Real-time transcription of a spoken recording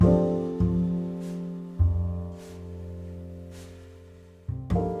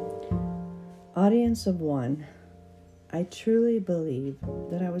Audience of one, I truly believe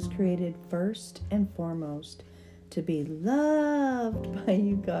that I was created first and foremost to be loved by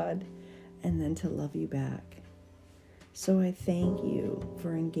you, God, and then to love you back. So I thank you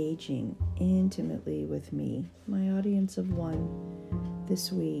for engaging intimately with me, my audience of one,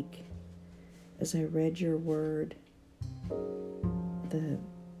 this week, as I read your word, the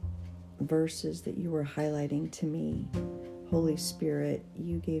verses that you were highlighting to me. Holy Spirit,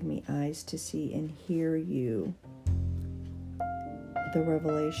 you gave me eyes to see and hear you. The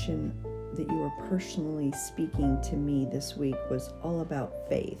revelation that you were personally speaking to me this week was all about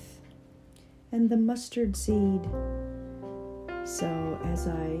faith and the mustard seed. So as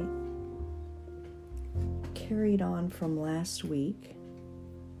I carried on from last week,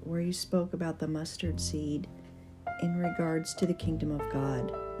 where you spoke about the mustard seed in regards to the kingdom of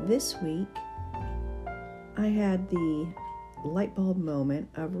God, this week I had the light bulb moment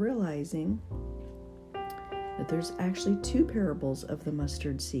of realizing that there's actually two parables of the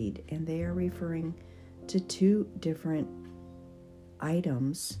mustard seed, and they are referring to two different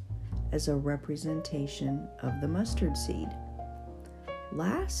items as a representation of the mustard seed.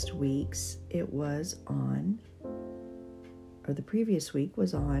 Last week's the previous week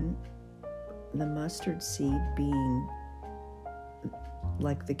was on the mustard seed being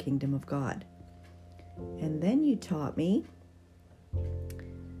like the kingdom of God. And then you taught me,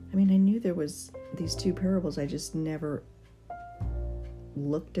 I knew there was these two parables, I just never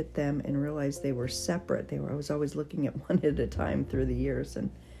looked at them and realized they were separate. I was always looking at one at a time through the years. And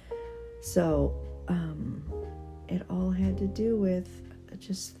so it all had to do with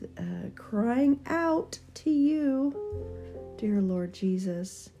just crying out to you, dear Lord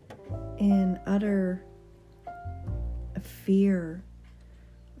Jesus, in utter fear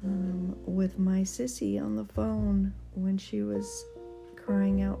with my sissy on the phone when she was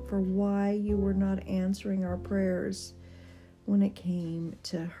crying out for why you were not answering our prayers when it came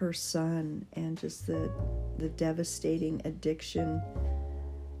to her son and just the devastating addiction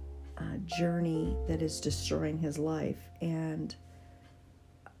journey that is destroying his life. And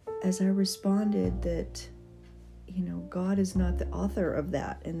as I responded that, God is not the author of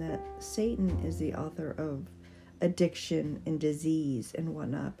that, and that Satan is the author of addiction and disease and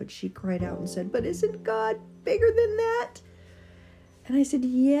whatnot, but she cried out and said, but isn't God bigger than that? And I said,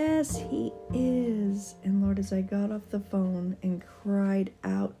 yes, he is. And Lord, as I got off the phone and cried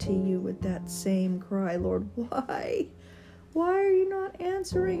out to you with that same cry, Lord, why? Why are you not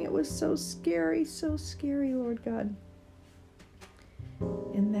answering? It was so scary, Lord God.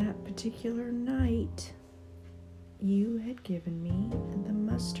 In that particular night, you had given me the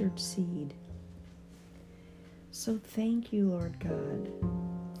mustard seed. So thank you, Lord God.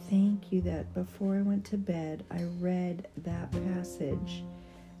 Thank you that before I went to bed, I read that passage.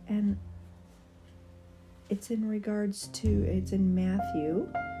 And it's in Matthew.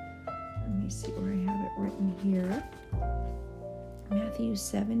 Let me see where I have it written here. Matthew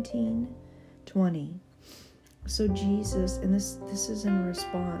 17:20. So Jesus, and this is in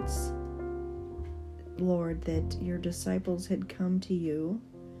response, Lord, that your disciples had come to you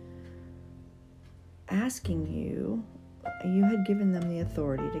asking you had given them the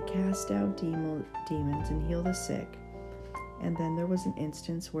authority to cast out demons and heal the sick. And then there was an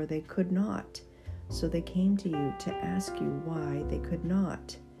instance where they could not. So they came to you to ask you why they could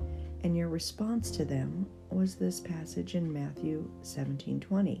not. And your response to them was this passage in Matthew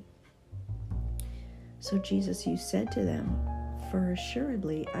 17:20. So Jesus, you said to them, for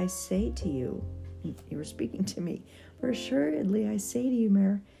assuredly I say to you, you were speaking to me, for assuredly I say to you,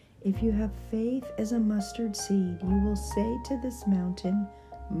 Mary, if you have faith as a mustard seed, you will say to this mountain,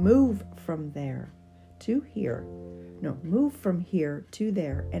 move from there to here. No, move from here to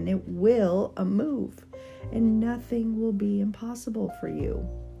there, and it will move, and nothing will be impossible for you.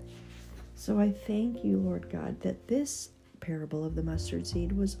 So I thank you, Lord God, that this parable of the mustard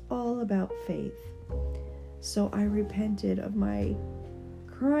seed was all about faith. So I repented of my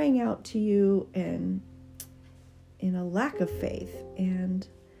crying out to you and in a lack of faith and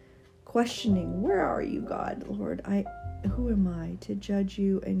questioning, where are you, God? Lord, who am I to judge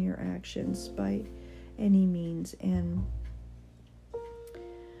you and your actions by any means? And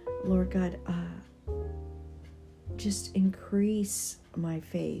Lord God, just increase my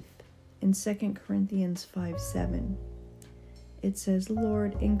faith. In 2 Corinthians 5:7, it says,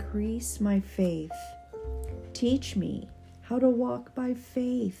 Lord, increase my faith. Teach me how to walk by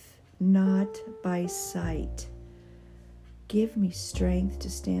faith, not by sight. Give me strength to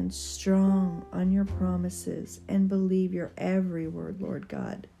stand strong on your promises and believe your every word, Lord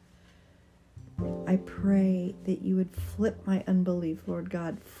God. I pray that you would flip my unbelief, Lord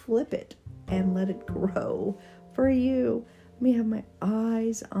God. Flip it and let it grow for you. Let me have my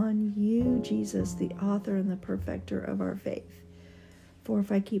eyes on you, Jesus, the author and the perfecter of our faith. For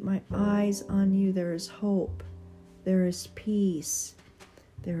if I keep my eyes on you, there is hope, there is peace,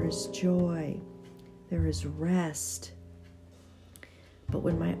 there is joy, there is rest. But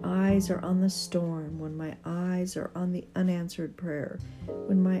when my eyes are on the storm, when my eyes are on the unanswered prayer,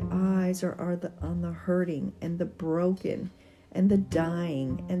 when my eyes are on the hurting and the broken and the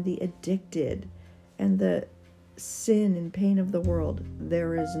dying and the addicted and the sin and pain of the world,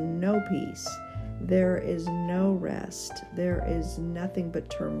 there is no peace. There is no rest. There is nothing but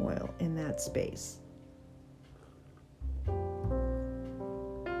turmoil in that space.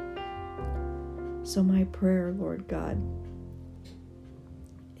 So my prayer, Lord God,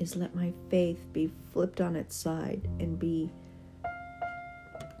 is let my faith be flipped on its side and be,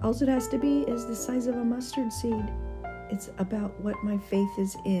 all it has to be is the size of a mustard seed. It's about what my faith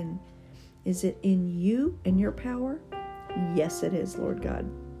is in. Is it in you and your power? Yes, it is, Lord God.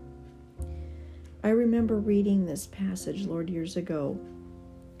 I remember reading this passage, Lord, years ago.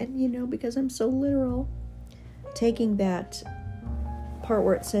 And because I'm so literal, taking that part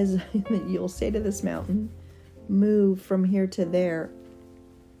where it says that you'll say to this mountain, move from here to there,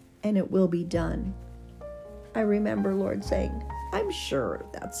 and it will be done. I remember, Lord, saying, I'm sure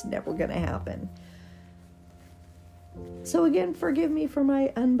that's never going to happen. So again, forgive me for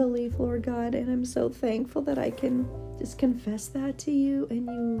my unbelief, Lord God, and I'm so thankful that I can just confess that to you, and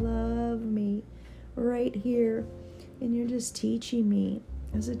you love me right here, and you're just teaching me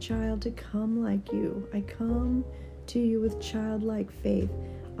as a child to come like you. I come to you with childlike faith.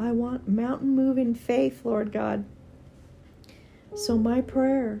 I want mountain moving faith, Lord God. So my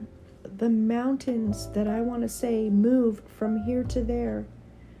prayer, the mountains that I want to say move from here to there,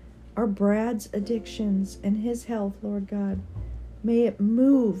 are Brad's addictions and his health, Lord God. May it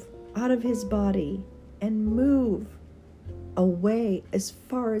move out of his body and move away as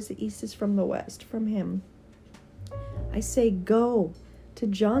far as the east is from the west, from him. I say go to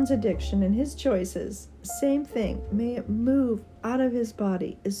John's addiction and his choices. Same thing. May it move out of his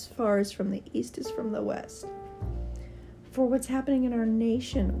body as far as from the east is from the west. For what's happening in our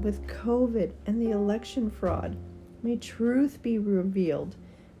nation with COVID and the election fraud, may truth be revealed.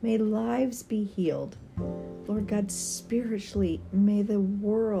 May lives be healed. Lord God, spiritually, may the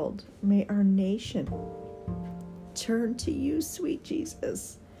world, may our nation turn to you, sweet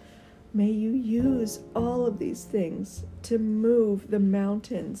Jesus. May you use all of these things to move the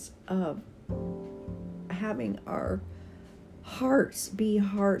mountains of having our hearts be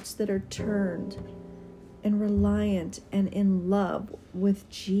hearts that are turned and reliant and in love with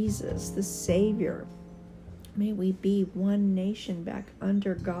Jesus, the Savior. May we be one nation back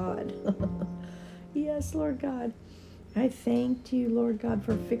under God. Yes, Lord God. I thank you, Lord God,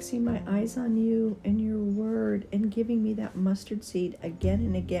 for fixing my eyes on you and your word and giving me that mustard seed again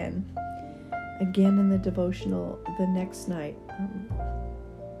and again. Again in the devotional the next night.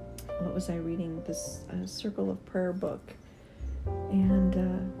 What was I reading? This Circle of Prayer book. And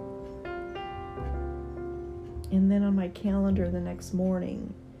then on my calendar the next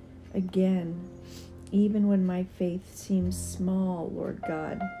morning, again, even when my faith seems small, Lord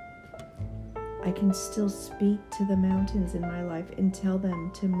God, I can still speak to the mountains in my life and tell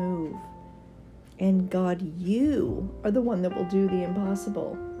them to move. And God, you are the one that will do the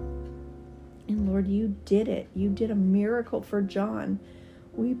impossible. And Lord, you did it. You did a miracle for John.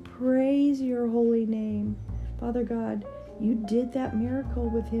 We praise your holy name. Father God, you did that miracle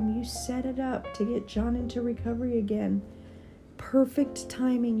with him. You set it up to get John into recovery again. Perfect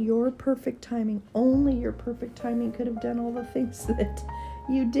timing, your perfect timing. Only your perfect timing could have done all the things that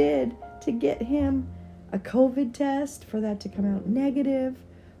you did to get him a COVID test, for that to come out negative,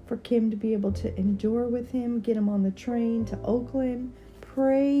 for Kim to be able to endure with him, get him on the train to Oakland.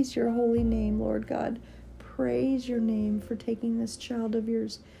 Praise your holy name, Lord God. Praise your name for taking this child of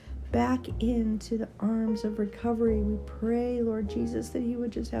yours back into the arms of recovery. We pray, Lord Jesus, that he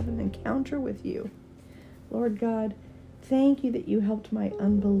would just have an encounter with you. Lord God, thank you that you helped my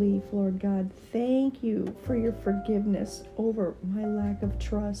unbelief, Lord God. Thank you for your forgiveness over my lack of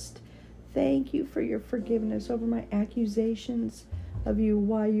trust. Thank you for your forgiveness over my accusations of you,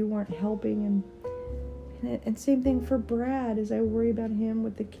 why you weren't helping. And same thing for Brad as I worry about him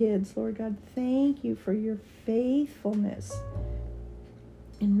with the kids. Lord God, thank you for your faithfulness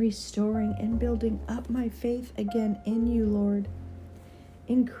in restoring and building up my faith again in you, Lord.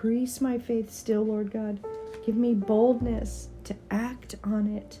 Increase my faith still, Lord God. Give me boldness to act on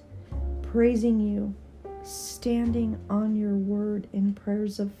it, praising you, standing on your word in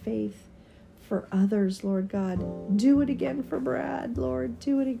prayers of faith, for others, Lord God. Do it again for Brad, Lord.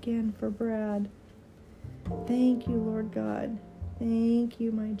 Do it again for Brad. Thank you, Lord God. Thank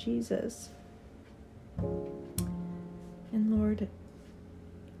you, my Jesus. And Lord,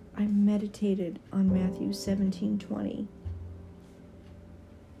 I meditated on Matthew 17:20.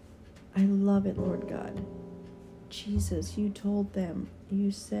 I love it, Lord God. Jesus, you told them,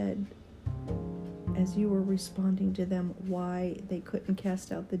 you said, as you were responding to them, why they couldn't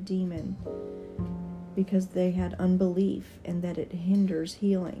cast out the demon, because they had unbelief and that it hinders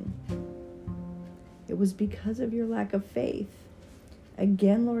healing. It was because of your lack of faith.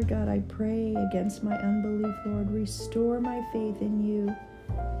 Again, Lord God, I pray against my unbelief, Lord. Restore my faith in you.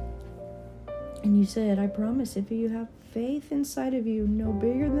 And you said, I promise, if you have faith inside of you, no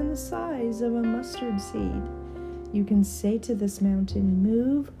bigger than the size of a mustard seed, you can say to this mountain,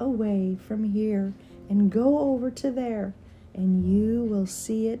 move away from here and go over to there, and you will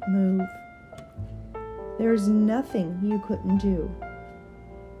see it move. There's nothing you couldn't do.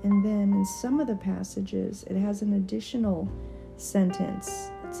 And then in some of the passages, it has an additional sentence.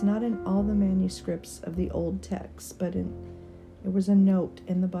 It's not in all the manuscripts of the old text, but it was a note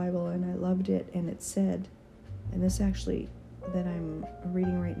in the Bible, and I loved it. And it said, and this actually that I'm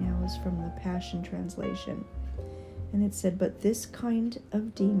reading right now is from the Passion Translation. And it said, but this kind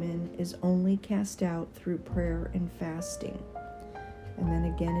of demon is only cast out through prayer and fasting. And then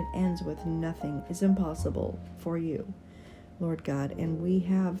again it ends with, nothing is impossible for you, Lord God. And we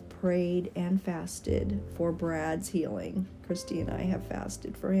have prayed and fasted for Brad's healing. Christy and I have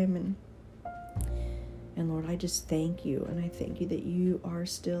fasted for him. And Lord, I just thank you. And I thank you that you are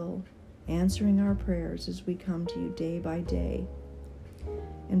still answering our prayers as we come to you day by day.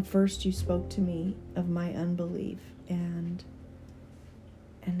 And first you spoke to me of my unbelief. And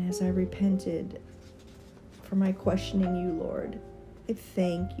as I repented for my questioning you, Lord, I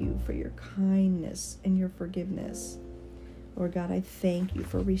thank you for your kindness and your forgiveness. Lord God, I thank you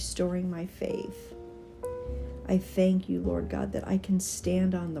for restoring my faith. I thank you, Lord God, that I can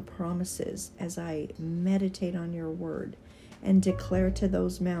stand on the promises as I meditate on your word and declare to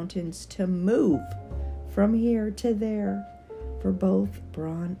those mountains to move from here to there for both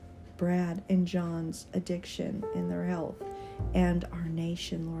Brad and John's addiction and their health and our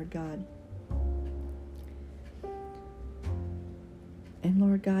nation, Lord God. And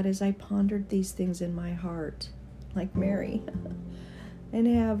Lord God, as I pondered these things in my heart, like Mary, and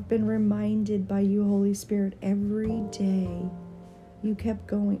have been reminded by you, Holy Spirit, every day, you kept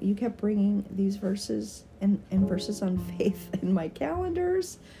bringing these verses and verses on faith in my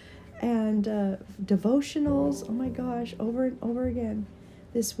calendars and devotionals, oh my gosh, over and over again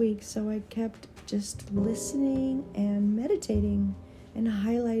this week. So I kept just listening and meditating and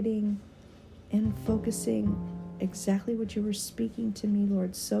highlighting and focusing exactly what you were speaking to me,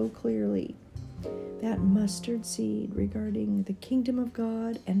 Lord, so clearly. That mustard seed regarding the kingdom of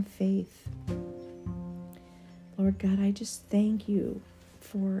God and faith. Lord God, I just thank you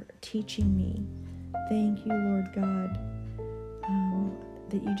for teaching me. Thank you, Lord God,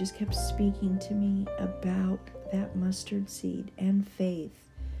 that you just kept speaking to me about that mustard seed and faith.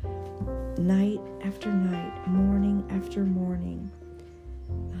 Night after night, morning after morning.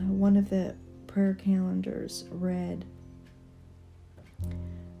 One of the prayer calendars read,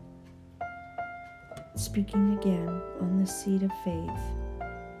 speaking again on the seed of faith.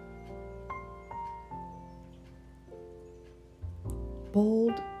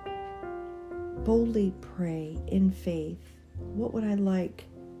 Boldly pray in faith. What would I like?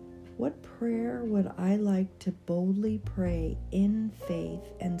 What prayer would I like to boldly pray in faith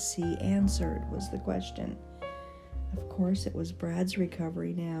and see answered, was the question. Of course, it was Brad's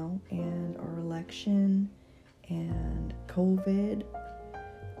recovery now, and our election, and COVID.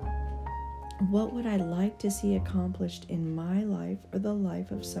 What would I like to see accomplished in my life or the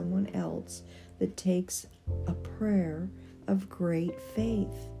life of someone else that takes a prayer of great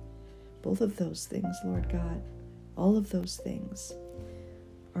faith? Both of those things, Lord God. All of those things.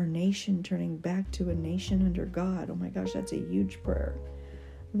 Our nation turning back to a nation under God. Oh my gosh, that's a huge prayer.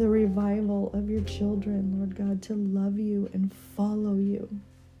 The revival of your children, Lord God, to love you and follow you.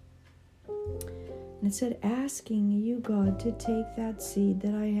 And it said, asking you, God, to take that seed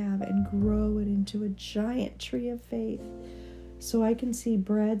that I have and grow it into a giant tree of faith so I can see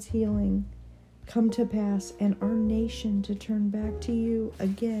Brad's healing come to pass and our nation to turn back to you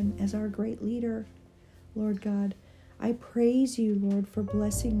again as our great leader. Lord God, I praise you, Lord, for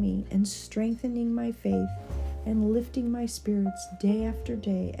blessing me and strengthening my faith and lifting my spirits day after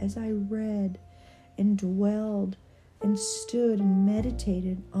day as I read and dwelled and stood and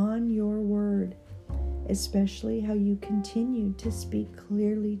meditated on your word. especially how you continued to speak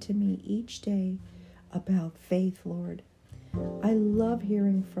clearly to me each day about faith, Lord. I love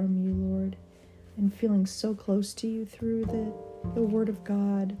hearing from you, Lord, and feeling so close to you through the Word of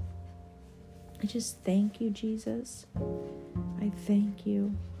God. I just thank you, Jesus. I thank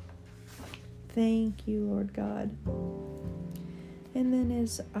you. Thank you, Lord God. And then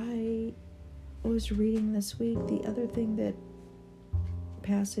as I was reading this week, the other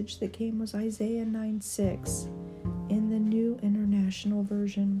passage that came was Isaiah 9:6 in the New International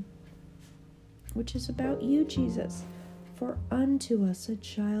Version, which is about you, Jesus. For unto us a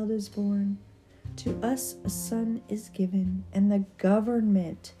child is born, to us a son is given, and the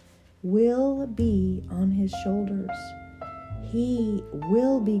government will be on his shoulders. He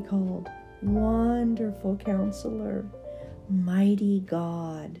will be called Wonderful Counselor, Mighty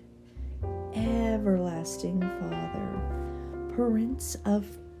God, Everlasting Father, Prince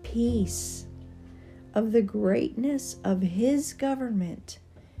of Peace. Of the greatness of his government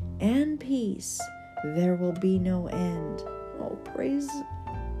and peace there will be no end. Oh, praise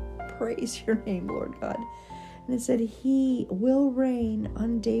your name, Lord God. And it said, he will reign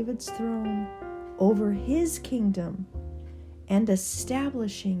on David's throne over his kingdom, and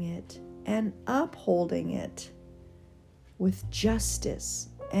establishing it and upholding it with justice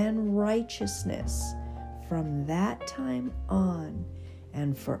and righteousness from that time on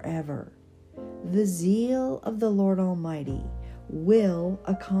and forever. The zeal of the Lord Almighty will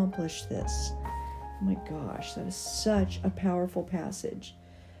accomplish this. Oh my gosh, that is such a powerful passage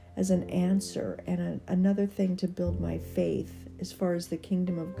as an answer and another thing to build my faith as far as the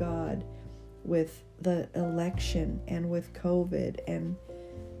kingdom of God with the election and with COVID and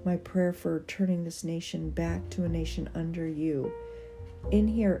my prayer for turning this nation back to a nation under you. In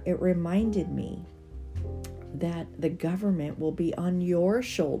here, it reminded me that the government will be on your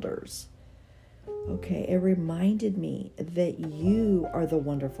shoulders. Okay, it reminded me that you are the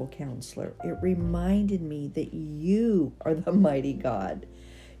wonderful counselor. It reminded me that you are the mighty God.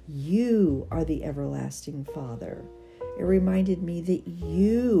 You are the everlasting Father. It reminded me that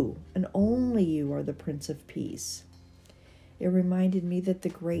you, and only you, are the Prince of Peace. It reminded me that the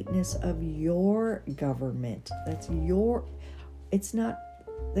greatness of your government, it's not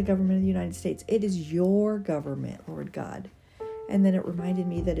the government of the United States, it is your government, Lord God. And then it reminded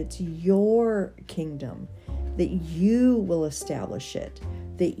me that it's your kingdom, that you will establish it,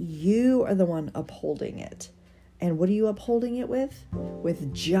 that you are the one upholding it. And what are you upholding it with?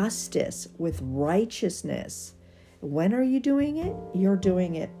 With justice, with righteousness. When are you doing it? You're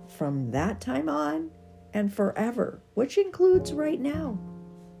doing it from that time on and forever, which includes right now.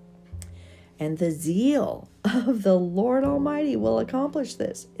 And the zeal of the Lord Almighty will accomplish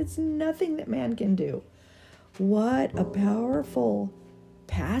this. It's nothing that man can do. What a powerful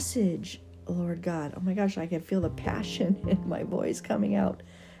passage, Lord God. Oh my gosh, I can feel the passion in my voice coming out,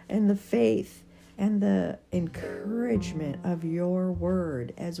 and the faith and the encouragement of your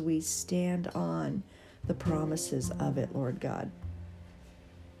word as we stand on the promises of it, Lord God.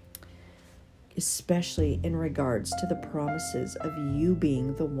 Especially in regards to the promises of you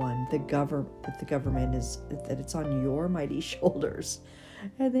being the one, that the government is, that it's on your mighty shoulders,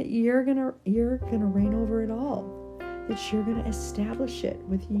 and that you're gonna reign over it all, that you're gonna establish it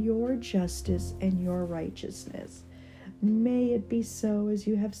with your justice and your righteousness. May it be so as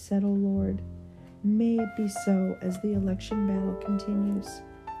you have said, O Lord. May it be so as the election battle continues.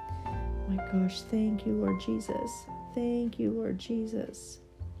 My gosh, thank you, Lord Jesus. Thank you, Lord Jesus.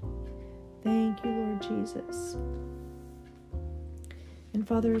 Thank you, Lord Jesus. And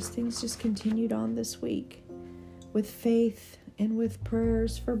Father, as things just continued on this week, with faith and with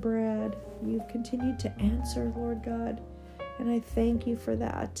prayers for Brad, you've continued to answer, Lord God, and I thank you for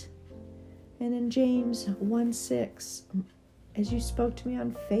that. And in James 1:6, as you spoke to me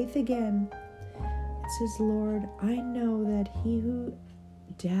on faith again, it says, Lord, I know that he who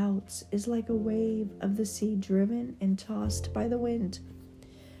doubts is like a wave of the sea driven and tossed by the wind.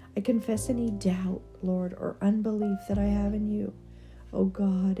 I confess any doubt, Lord, or unbelief that I have in you, oh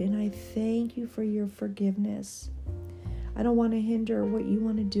God, and I thank you for your forgiveness. I don't want to hinder what you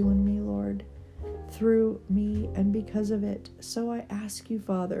want to do in me, Lord, through me and because of it. So I ask you,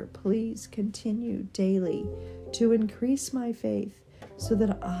 Father, please continue daily to increase my faith so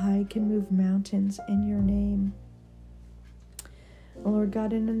that I can move mountains in your name. Lord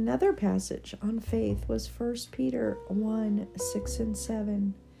God, in another passage on faith was 1 Peter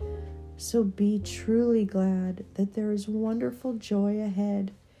 1:6-7. So be truly glad that there is wonderful joy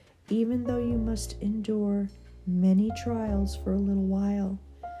ahead, even though you must endure many trials for a little while.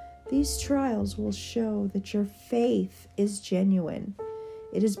 These trials will show that your faith is genuine.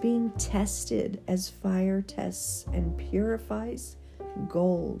 It is being tested as fire tests and purifies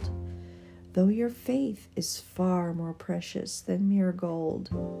gold, though your faith is far more precious than mere gold.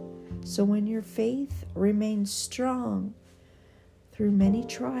 So when your faith remains strong through many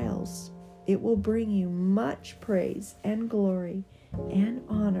trials, it will bring you much praise and glory and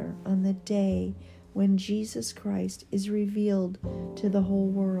honor on the day when Jesus Christ is revealed to the whole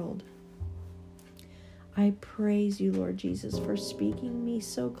world. I praise you, Lord Jesus, for speaking me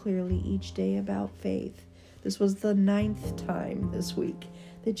so clearly each day about faith. This was the 9th time this week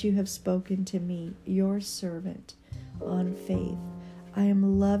that you have spoken to me, your servant, on faith. I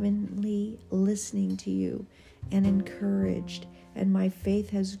am lovingly listening to you and encouraged, and my faith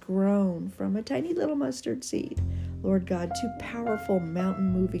has grown from a tiny little mustard seed, Lord God, to powerful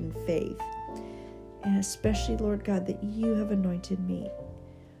mountain-moving faith. And especially, Lord God, that you have anointed me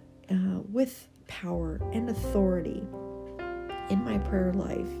with power and authority in my prayer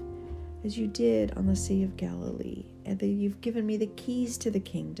life, as you did on the Sea of Galilee, and that you've given me the keys to the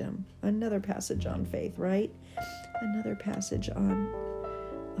kingdom. Another passage on faith, right? Another passage on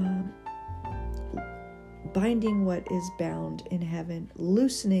binding what is bound in heaven,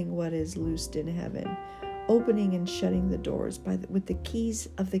 loosening what is loosed in heaven, opening and shutting the doors with the keys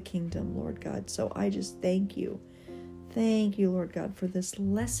of the kingdom, Lord God. So I just thank you. Thank you, Lord God, for this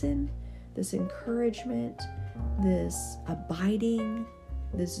lesson, this encouragement, this abiding,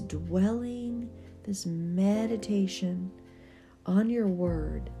 this dwelling, this meditation on your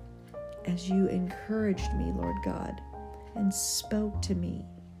word as you encouraged me, Lord God, and spoke to me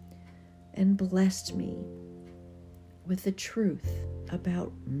and blessed me with the truth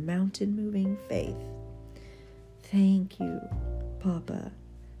about mountain-moving faith. Thank you, Papa.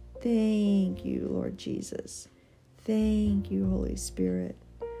 Thank you, Lord Jesus. Thank you, Holy Spirit.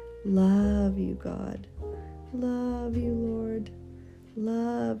 Love you, God. Love you, Lord.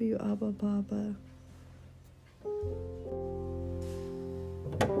 Love you, Abba Papa.